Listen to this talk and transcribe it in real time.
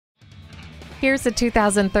Here's a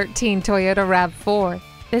 2013 Toyota RAV4.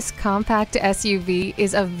 This compact SUV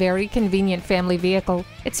is a very convenient family vehicle.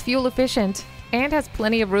 It's fuel efficient and has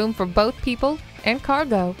plenty of room for both people and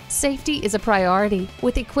cargo. Safety is a priority,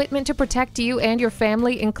 with equipment to protect you and your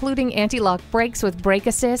family, including anti-lock brakes with brake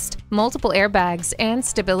assist, multiple airbags, and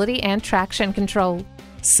stability and traction control.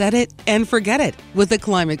 Set it and forget it with the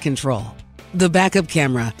climate control. The backup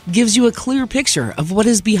camera gives you a clear picture of what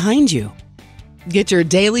is behind you. Get your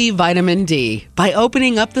daily vitamin D by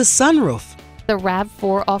opening up the sunroof. The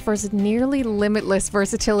RAV4 offers nearly limitless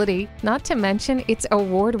versatility, not to mention its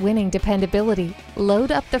award-winning dependability.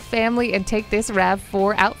 Load up the family and take this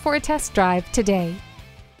RAV4 out for a test drive today.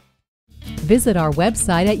 Visit our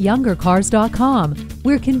website at youngercars.com.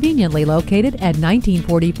 We're conveniently located at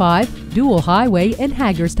 1945 Dual Highway in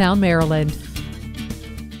Hagerstown, Maryland.